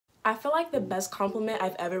I feel like the best compliment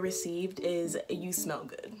I've ever received is you smell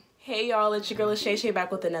good. Hey y'all, it's your girl Shay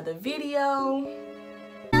back with another video.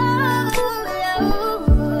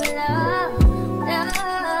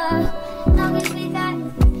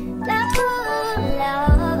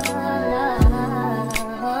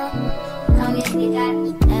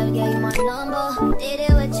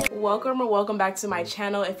 Welcome back to my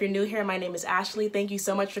channel. If you're new here, my name is Ashley. Thank you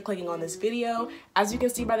so much for clicking on this video. As you can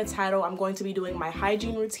see by the title, I'm going to be doing my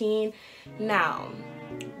hygiene routine. Now,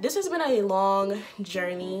 this has been a long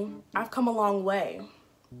journey. I've come a long way.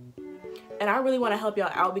 And I really want to help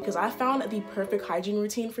y'all out because I found the perfect hygiene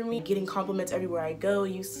routine for me. Getting compliments everywhere I go.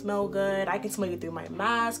 You smell good. I can smell you through my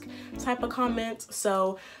mask type of comments.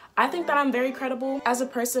 So I think that I'm very credible. As a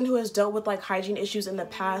person who has dealt with like hygiene issues in the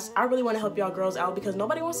past, I really want to help y'all girls out because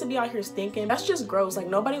nobody wants to be out here stinking. That's just gross. Like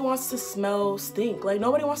nobody wants to smell stink. Like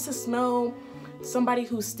nobody wants to smell somebody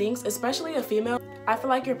who stinks, especially a female. I feel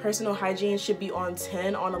like your personal hygiene should be on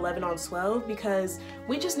 10, on 11, on 12 because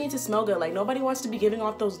we just need to smell good. Like nobody wants to be giving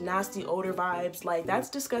off those nasty odor vibes. Like that's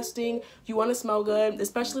disgusting. You want to smell good,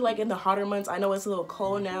 especially like in the hotter months. I know it's a little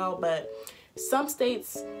cold now, but some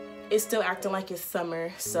states it's still acting like it's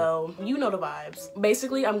summer, so you know the vibes.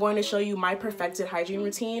 Basically, I'm going to show you my perfected hygiene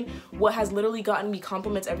routine, what has literally gotten me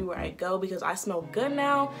compliments everywhere I go because I smell good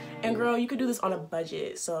now. And girl, you could do this on a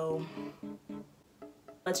budget, so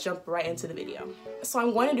let's jump right into the video. So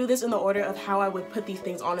I'm going to do this in the order of how I would put these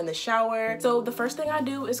things on in the shower. So the first thing I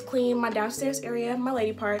do is clean my downstairs area, my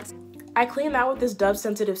lady parts. I clean that with this Dove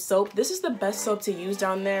sensitive soap. This is the best soap to use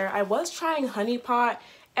down there. I was trying Honey Pot.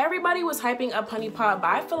 Everybody was hyping up Honey Pot, but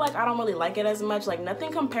I feel like I don't really like it as much. Like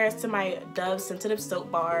nothing compares to my Dove sensitive soap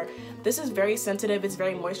bar. This is very sensitive, it's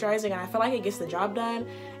very moisturizing, and I feel like it gets the job done.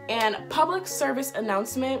 And public service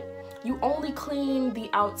announcement, you only clean the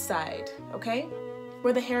outside, okay?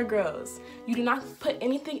 Where the hair grows. You do not put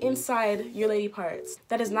anything inside your lady parts.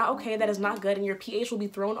 That is not okay, that is not good, and your pH will be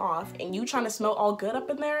thrown off, and you trying to smell all good up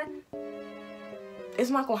in there, it's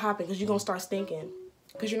not gonna happen because you're gonna start stinking.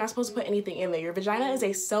 Because you're not supposed to put anything in there. Your vagina is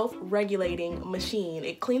a self-regulating machine.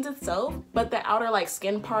 It cleans itself, but the outer like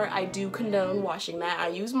skin part, I do condone washing that. I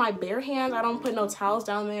use my bare hands. I don't put no towels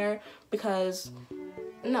down there because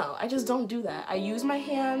no, I just don't do that. I use my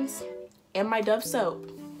hands and my Dove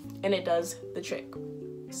soap and it does the trick.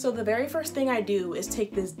 So the very first thing I do is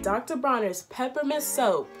take this Dr. Bronner's peppermint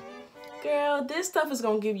soap. Girl, this stuff is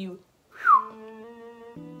gonna give you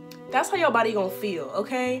that's how your body gonna feel,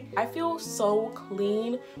 okay? I feel so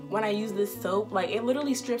clean when I use this soap. Like it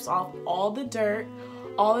literally strips off all the dirt,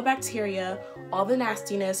 all the bacteria, all the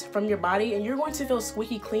nastiness from your body, and you're going to feel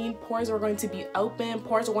squeaky clean. Pores are going to be open,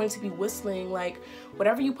 pores are going to be whistling. Like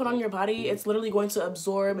whatever you put on your body, it's literally going to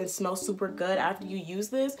absorb and smell super good after you use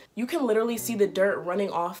this. You can literally see the dirt running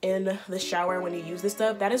off in the shower when you use this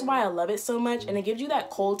stuff. That is why I love it so much, and it gives you that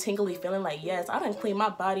cold, tingly feeling like, yes, I done cleaned my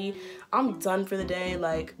body. I'm done for the day.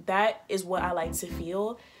 Like that is what I like to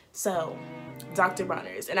feel. So Dr.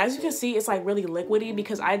 Bronner's, and as you can see, it's like really liquidy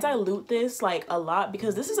because I dilute this like a lot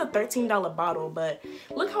because this is a $13 bottle, but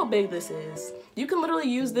look how big this is. You can literally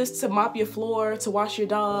use this to mop your floor, to wash your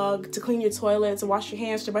dog, to clean your toilet, to wash your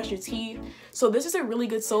hands, to brush your teeth. So this is a really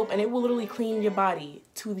good soap and it will literally clean your body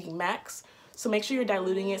to the max. So make sure you're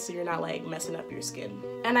diluting it so you're not like messing up your skin.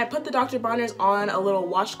 And I put the Dr. Bronner's on a little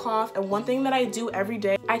washcloth, and one thing that I do every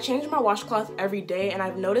day, I change my washcloth every day, and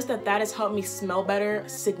I've noticed that that has helped me smell better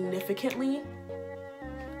significantly.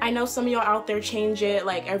 I know some of y'all out there change it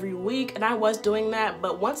like every week, and I was doing that,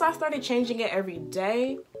 but once I started changing it every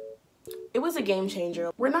day, it was a game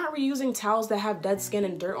changer. We're not reusing towels that have dead skin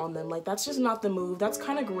and dirt on them. Like that's just not the move. That's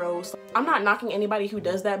kind of gross. I'm not knocking anybody who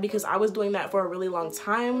does that because I was doing that for a really long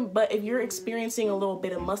time, but if you're experiencing a little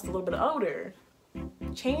bit of must, a little bit of odor,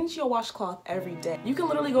 change your washcloth every day. You can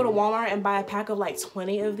literally go to Walmart and buy a pack of like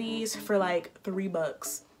 20 of these for like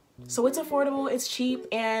 $3. So it's affordable, it's cheap,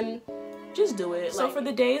 and just do it. So for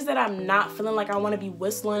the days that I'm not feeling like I want to be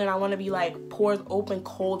whistling and I want to be like pores open,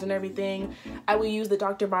 cold and everything, I will use the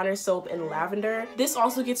Dr. Bronner soap in lavender. This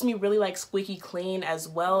also gets me really like squeaky clean as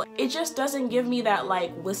well. It just doesn't give me that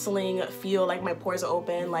like whistling feel like my pores are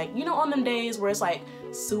open. Like, you know, on them days where it's like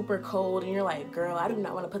super cold and you're like, girl, I do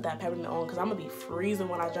not want to put that peppermint on because I'm gonna be freezing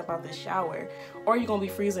when I jump out the shower, or you're gonna be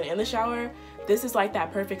freezing in the shower. This is like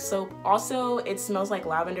that perfect soap. Also, it smells like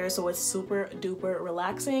lavender, so it's super duper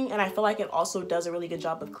relaxing, and I feel like it also does a really good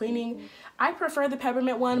job of cleaning. I prefer the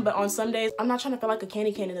peppermint one, but on some days I'm not trying to feel like a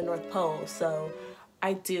candy cane in the North Pole, so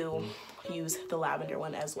I do use the lavender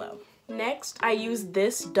one as well. Next, I use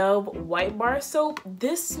this Dove White Bar soap.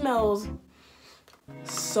 This smells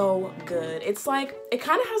so good. It's like, it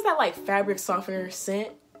kind of has that like fabric softener scent.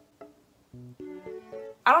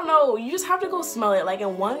 I don't know, you just have to go smell it. Like,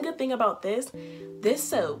 and one good thing about this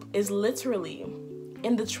soap is literally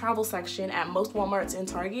in the travel section at most Walmarts and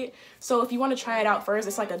Target. So if you want to try it out first,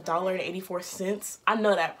 it's like $1.84. I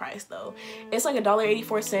know that price though. It's like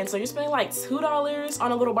 $1.84. So you're spending like $2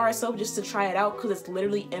 on a little bar of soap just to try it out because it's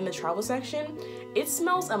literally in the travel section. It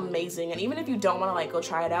smells amazing, and even if you don't want to like go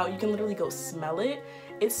try it out, you can literally go smell it.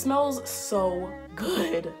 It smells so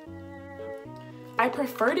good. I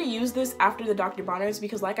prefer to use this after the Dr. Bronner's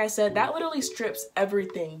because, like I said, that literally strips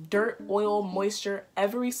everything. Dirt, oil, moisture,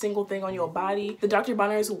 every single thing on your body. The Dr.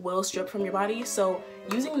 Bronner's will strip from your body. So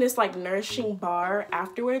using this like nourishing bar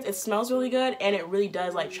afterwards, it smells really good, and it really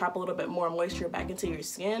does like trap a little bit more moisture back into your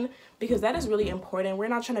skin because that is really important. We're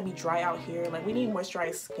not trying to be dry out here. Like, we need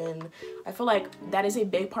moisturized skin. I feel like that is a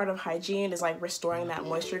big part of hygiene, is like restoring that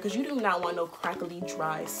moisture, because you do not want no crackly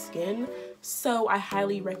dry skin. So I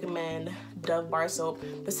highly recommend Dove bar soap.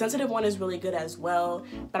 The sensitive one is really good as well,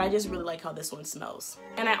 but I just really like how this one smells.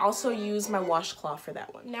 And I also use my washcloth for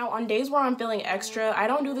that one. Now on days where I'm feeling extra, I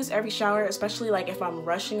don't do this every shower, especially like if I'm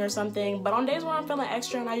rushing or something, but on days where I'm feeling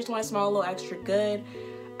extra and I just want to smell a little extra good,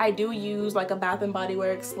 I do use like a Bath & Body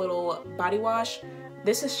Works little body wash.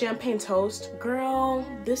 This is Champagne Toast. Girl,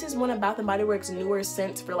 this is one of Bath & Body Works' newer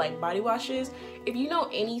scents for like body washes. If you know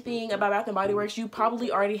anything about Bath & Body Works, you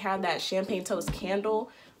probably already have that Champagne Toast candle.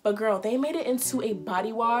 But girl, they made it into a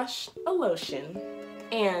body wash, a lotion,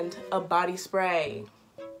 and a body spray.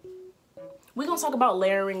 We're gonna talk about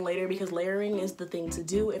layering later because layering is the thing to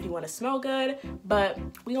do if you want to smell good, but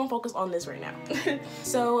we gonna focus on this right now.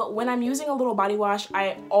 So when I'm using a little body wash,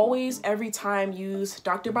 I always every time use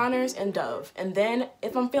Dr. Bronner's and Dove. And then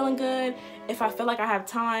if I'm feeling good, if I feel like I have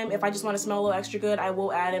time, if I just want to smell a little extra good, I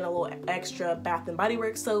will add in a little extra Bath & Body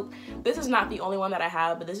Works soap. This is not the only one that I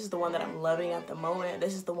have, but this is the one that I'm loving at the moment.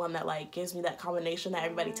 This is the one that like gives me that combination that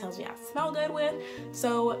everybody tells me I smell good with.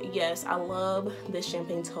 So yes, I love this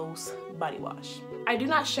Champagne Toast body wash. I do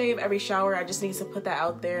not shave every shower, I just need to put that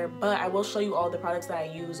out there, but I will show you all the products that I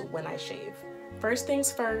use when I shave. First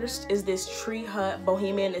things first is this Tree Hut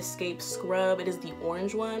Bohemian Escape Scrub. It is the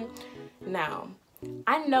orange one. Now,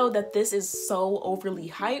 I know that this is so overly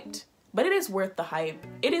hyped, but it is worth the hype.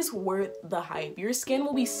 It is worth the hype. Your skin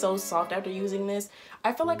will be so soft after using this.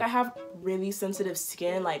 I feel like I have really sensitive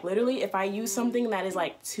skin. Like literally, if I use something that is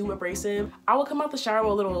like too abrasive, I will come out the shower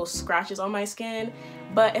with little scratches on my skin.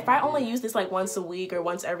 But if I only use this like once a week or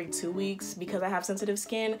once every 2 weeks because I have sensitive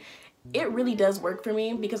skin, it really does work for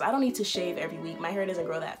me because I don't need to shave every week. My hair doesn't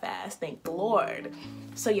grow that fast, thank the Lord.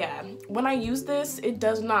 So yeah, when I use this, it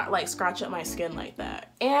does not like scratch up my skin like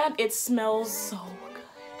that. And it smells so good.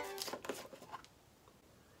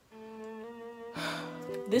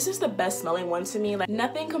 This is the best smelling one to me. Like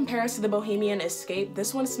nothing compares to the Bohemian Escape.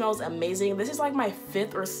 This one smells amazing. This is like my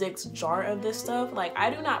 5th or 6th jar of this stuff. Like I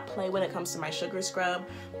do not play when it comes to my sugar scrub.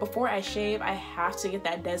 Before I shave, I have to get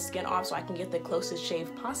that dead skin off so I can get the closest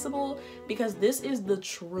shave possible because this is the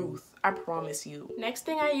truth, I promise you. Next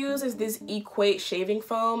thing I use is this Equate shaving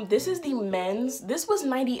foam. This is the men's. This was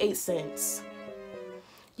 98 cents.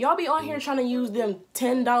 Y'all be on here trying to use them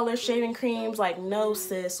 $10 shaving creams. Like, no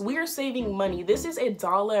sis, we are saving money. This is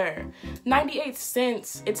 $1, 98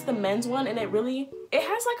 cents. It's the men's one, and it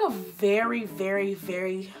has like a very, very,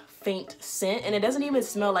 very faint scent, and it doesn't even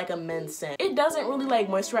smell like a men's scent. It doesn't really like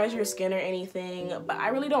moisturize your skin or anything, but I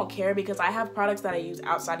really don't care because I have products that I use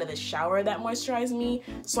outside of the shower that moisturize me,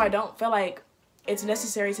 so I don't feel like it's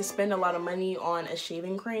necessary to spend a lot of money on a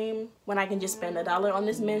shaving cream when I can just spend $1 on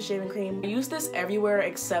this men's shaving cream. I use this everywhere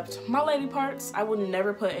except my lady parts. I would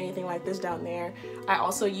never put anything like this down there. I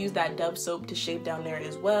also use that Dove soap to shave down there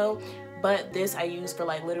as well, but this I use for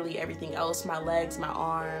like literally everything else. My legs, my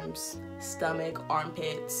arms, stomach,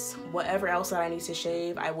 armpits, whatever else that I need to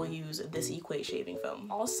shave, I will use this Equate shaving foam.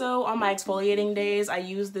 Also on my exfoliating days, I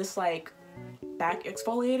use this like back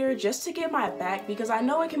exfoliator just to get my back, because I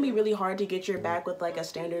know it can be really hard to get your back with like a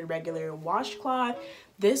standard regular washcloth.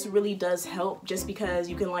 This really does help just because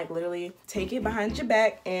you can like literally take it behind your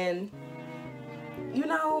back and you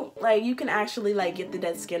know, like you can actually like get the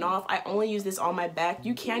dead skin off. I only use this on my back.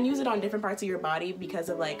 You can use it on different parts of your body because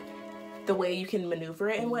of like the way you can maneuver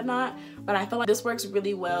it and whatnot, but I feel like this works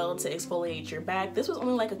really well to exfoliate your back. This was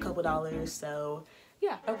only like a couple dollars, so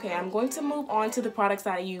yeah. Okay, I'm going to move on to the products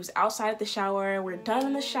that I use outside the shower. We're done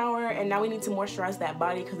in the shower and now we need to moisturize that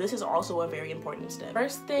body because this is also a very important step.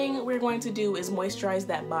 First thing we're going to do is moisturize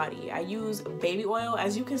that body. I use baby oil.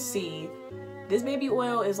 As you can see, this baby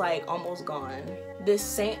oil is like almost gone. This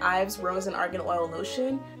St. Ives Rose and Argan Oil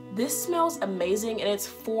Lotion, this smells amazing and it's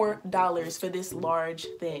 $4 for this large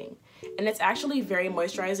thing. and it's actually very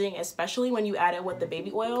moisturizing, especially when you add it with the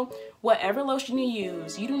baby oil. Whatever lotion you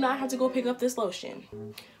use, you do not have to go pick up this lotion.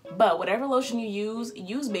 But whatever lotion you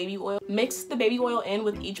use baby oil. Mix the baby oil in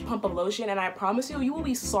with each pump of lotion, and I promise you, you will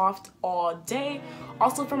be soft all day.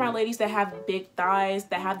 Also, for my ladies that have big thighs,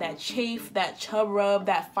 that have that chafe, that chub rub,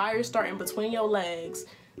 that fire starting between your legs,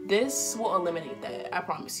 this will eliminate that, I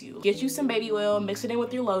promise you. Get you some baby oil, mix it in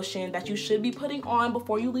with your lotion that you should be putting on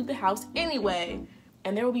before you leave the house anyway,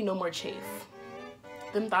 and there will be no more chafe.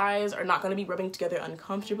 Them thighs are not gonna be rubbing together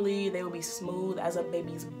uncomfortably. They will be smooth as a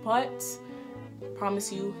baby's butt.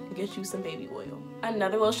 Promise you, get you some baby oil.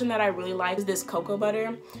 Another lotion that I really like is this cocoa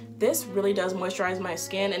butter. This really does moisturize my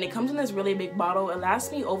skin, and it comes in this really big bottle. It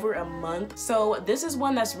lasts me over a month. So this is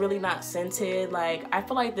one that's really not scented. Like, I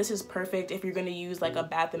feel like this is perfect if you're gonna use like a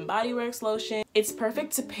Bath and Body Works lotion. It's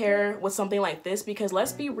perfect to pair with something like this because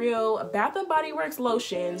let's be real, Bath and Body Works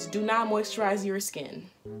lotions do not moisturize your skin.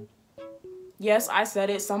 Yes, I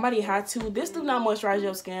said it, somebody had to. This do not moisturize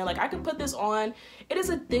your skin. Like, I could put this on. It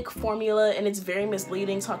is a thick formula and it's very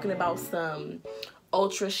misleading, talking about some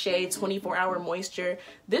ultra shade 24-hour moisture.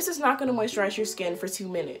 This is not gonna moisturize your skin for 2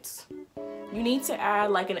 minutes. You need to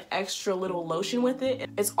add like an extra little lotion with it.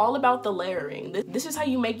 It's all about the layering. This is how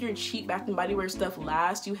you make your cheap Bath and Body Works stuff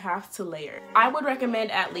last. You have to layer. I would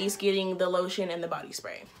recommend at least getting the lotion and the body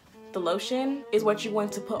spray. The lotion is what you're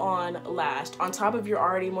going to put on last, on top of your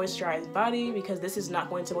already moisturized body, because this is not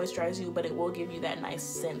going to moisturize you, but it will give you that nice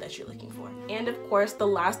scent that you're looking for. And of course, the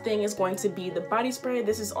last thing is going to be the body spray.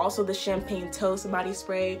 This is also the Champagne Toast body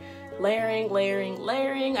spray. Layering, layering,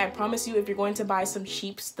 layering. I promise you, if you're going to buy some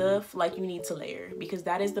cheap stuff, like, you need to layer, because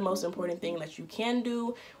that is the most important thing that you can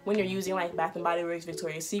do when you're using like Bath and Body Works,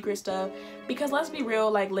 Victoria's Secret stuff. Because let's be real,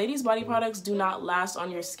 like, ladies' body products do not last on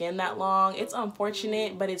your skin that long. It's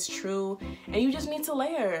unfortunate, but it's true, and you just need to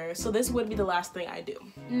layer. So this would be the last thing I do.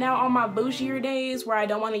 Now, on my bougier days where I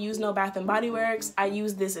don't want to use no Bath and Body Works, I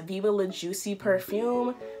use this Viva La Juicy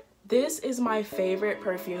perfume. This is my favorite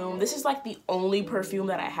perfume. This is like the only perfume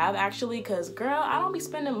that I have, actually, because girl, I don't be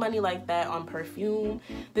spending money like that on perfume.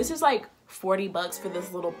 This is like 40 bucks for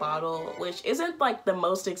this little bottle, which isn't like the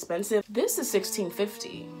most expensive. This is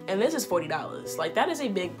 $16.50 and this is $40. Like, that is a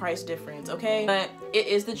big price difference, okay? But it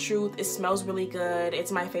is the truth. It smells really good.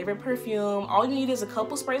 It's my favorite perfume. All you need is a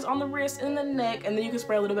couple sprays on the wrist and the neck, and then you can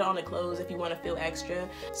spray a little bit on the clothes if you want to feel extra.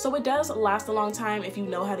 So it does last a long time if you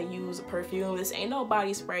know how to use perfume. This ain't no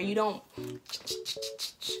body spray. You don't,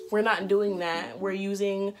 we're not doing that. We're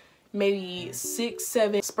using maybe 6,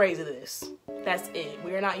 7 sprays of this. That's it.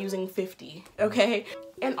 We're not using 50, okay?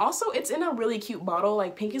 And also, it's in a really cute bottle.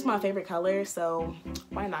 Like, pink is my favorite color, so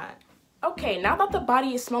why not? Okay, now that the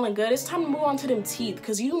body is smelling good, it's time to move on to them teeth,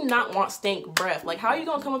 because you do not want stink breath. Like, how are you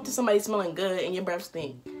gonna come up to somebody smelling good and your breath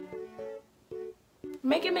stink?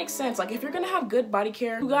 Make it make sense. Like, if you're gonna have good body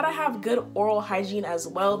care, you gotta have good oral hygiene as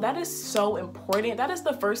well. That is so important. That is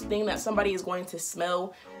the first thing that somebody is going to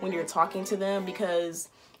smell when you're talking to them, because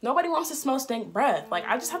nobody wants to smell stink breath. Like,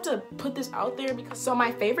 I just have to put this out there. Because so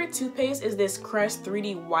my favorite toothpaste is this Crest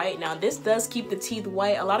 3D White. Now, this does keep the teeth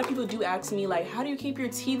white. A lot of people do ask me, like, how do you keep your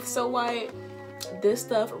teeth so white? This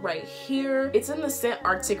stuff right here, it's in the scent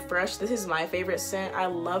Arctic Fresh. This is my favorite scent. I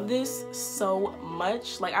love this so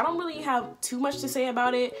much. Like, I don't really have too much to say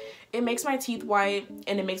about it. It makes my teeth white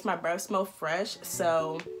and it makes my breath smell fresh.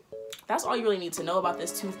 So that's all you really need to know about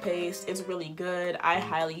this toothpaste. It's really good. I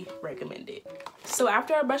highly recommend it. So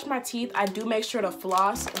after I brush my teeth, I do make sure to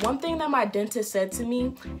floss. One thing that my dentist said to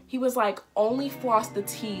me, he was like, only floss the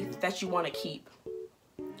teeth that you want to keep.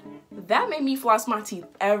 That made me floss my teeth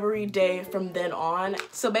every day from then on.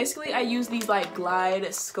 So basically, I use these like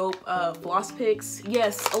Glide Scope floss picks.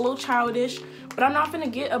 Yes, a little childish, but I'm not gonna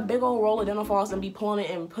get a big old roll of dental floss and be pulling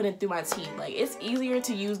it and putting it through my teeth. Like, it's easier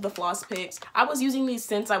to use the floss picks. I was using these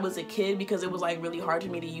since I was a kid because it was like really hard for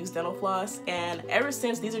me to use dental floss, and ever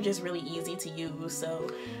since, these are just really easy to use. So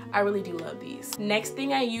I really do love these. Next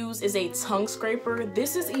thing I use is a tongue scraper.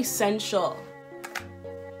 This is essential.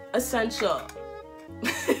 Essential.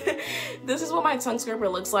 This is what my tongue scraper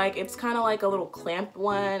looks like. It's kind of like a little clamped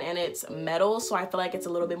one, and it's metal, so I feel like it's a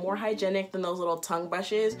little bit more hygienic than those little tongue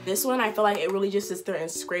brushes. This one, I feel like it really just sits there and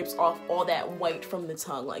scrapes off all that white from the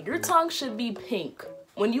tongue. Like, your tongue should be pink.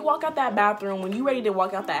 When you walk out that bathroom, when you're ready to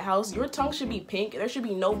walk out that house, your tongue should be pink. There should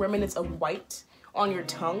be no remnants of white on your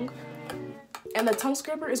tongue. And the tongue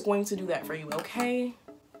scraper is going to do that for you, okay?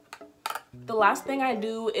 The last thing I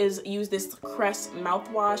do is use this Crest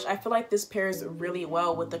mouthwash. I feel like this pairs really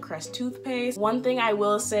well with the Crest toothpaste. One thing I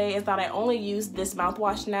will say is that I only use this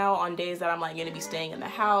mouthwash now on days that I'm like gonna be staying in the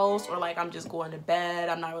house, or like I'm just going to bed,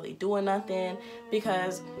 I'm not really doing nothing,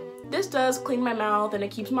 because This does clean my mouth and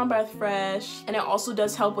it keeps my breath fresh, and it also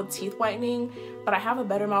does help with teeth whitening. But I have a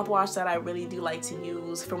better mouthwash that I really do like to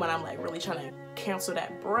use for when I'm like really trying to cancel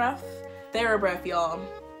that breath. TheraBreath, y'all.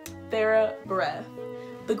 TheraBreath.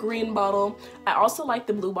 The green bottle. I also like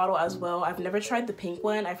the blue bottle as well. I've never tried the pink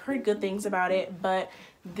one. I've heard good things about it, but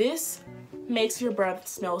this makes your breath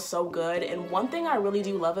smell so good. And one thing I really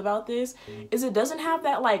do love about this is it doesn't have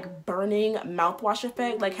that like burning mouthwash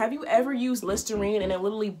effect. Like, have you ever used Listerine and it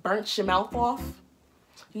literally burnt your mouth off?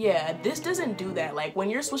 Yeah, this doesn't do that. Like, when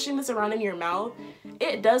you're swishing this around in your mouth,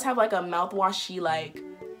 it does have like a mouthwashy like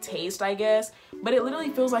taste, I guess, but it literally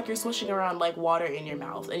feels like you're swishing around like water in your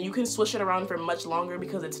mouth, and you can swish it around for much longer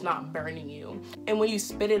because it's not burning you. And when you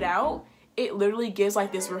spit it out, it literally gives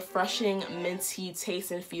like this refreshing minty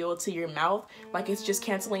taste and feel to your mouth, like it's just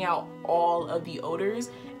canceling out all of the odors.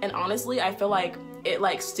 And honestly, I feel like it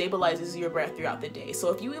like stabilizes your breath throughout the day.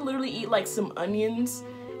 So if you literally eat like some onions,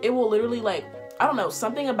 it will literally like, I don't know,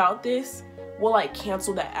 something about this will like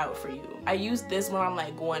cancel that out for you. I use this when I'm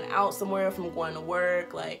like going out somewhere, if I'm going to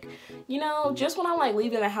work, like, you know, just when I'm like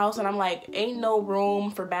leaving the house and I'm like, ain't no room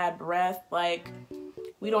for bad breath, like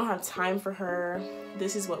we don't have time for her.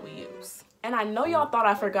 This is what we use. And I know y'all thought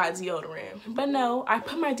I forgot deodorant, but no, I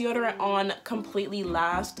put my deodorant on completely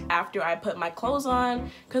last after I put my clothes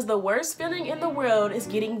on, because the worst feeling in the world is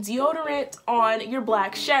getting deodorant on your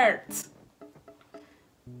black shirt.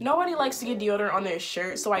 Nobody likes to get deodorant on their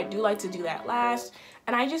shirt, so I do like to do that last.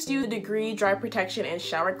 And I just use Degree Dry Protection and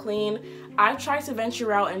Shower Clean. I've tried to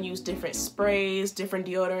venture out and use different sprays, different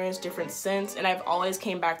deodorants, different scents, and I've always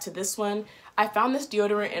came back to this one. I found this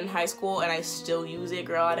deodorant in high school and I still use it.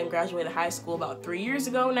 Girl, I done graduated high school about 3 years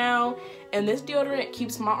ago now, and this deodorant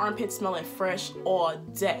keeps my armpits smelling fresh all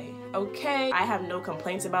day, okay? I have no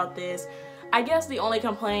complaints about this. I guess the only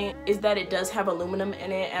complaint is that it does have aluminum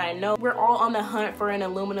in it, and I know we're all on the hunt for an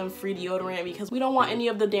aluminum-free deodorant because we don't want any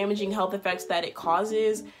of the damaging health effects that it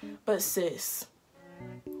causes. But sis,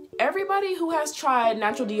 everybody who has tried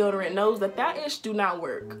natural deodorant knows that that ish do not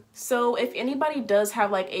work. So if anybody does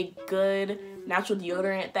have like a good natural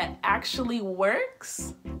deodorant that actually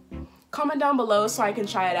works, comment down below so I can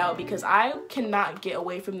try it out, because I cannot get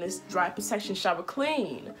away from this Dry Protection Shower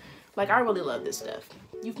Clean. Like, I really love this stuff.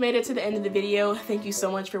 You've made it to the end of the video. Thank you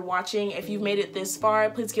so much for watching. If you've made it this far,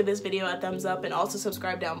 please give this video a thumbs up and also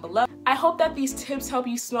subscribe down below. I hope that these tips help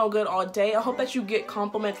you smell good all day. I hope that you get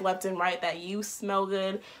compliments left and right that you smell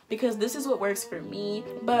good, because this is what works for me.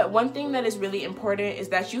 But one thing that is really important is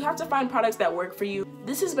that you have to find products that work for you.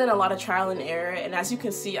 This has been a lot of trial and error, and as you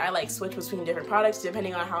can see, I like switch between different products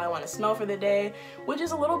depending on how I want to smell for the day, which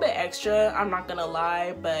is a little bit extra, I'm not gonna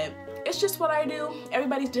lie, but it's just what I do.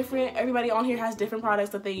 Everybody's different. Everybody on here has different products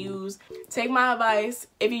that they use. Take my advice.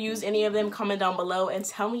 If you use any of them, comment down below and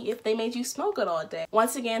tell me if they made you smell good all day.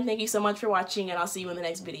 Once again, thank you so much for watching, and I'll see you in the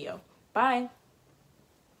next video. Bye.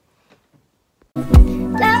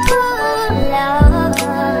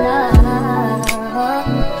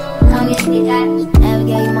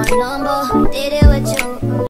 Love.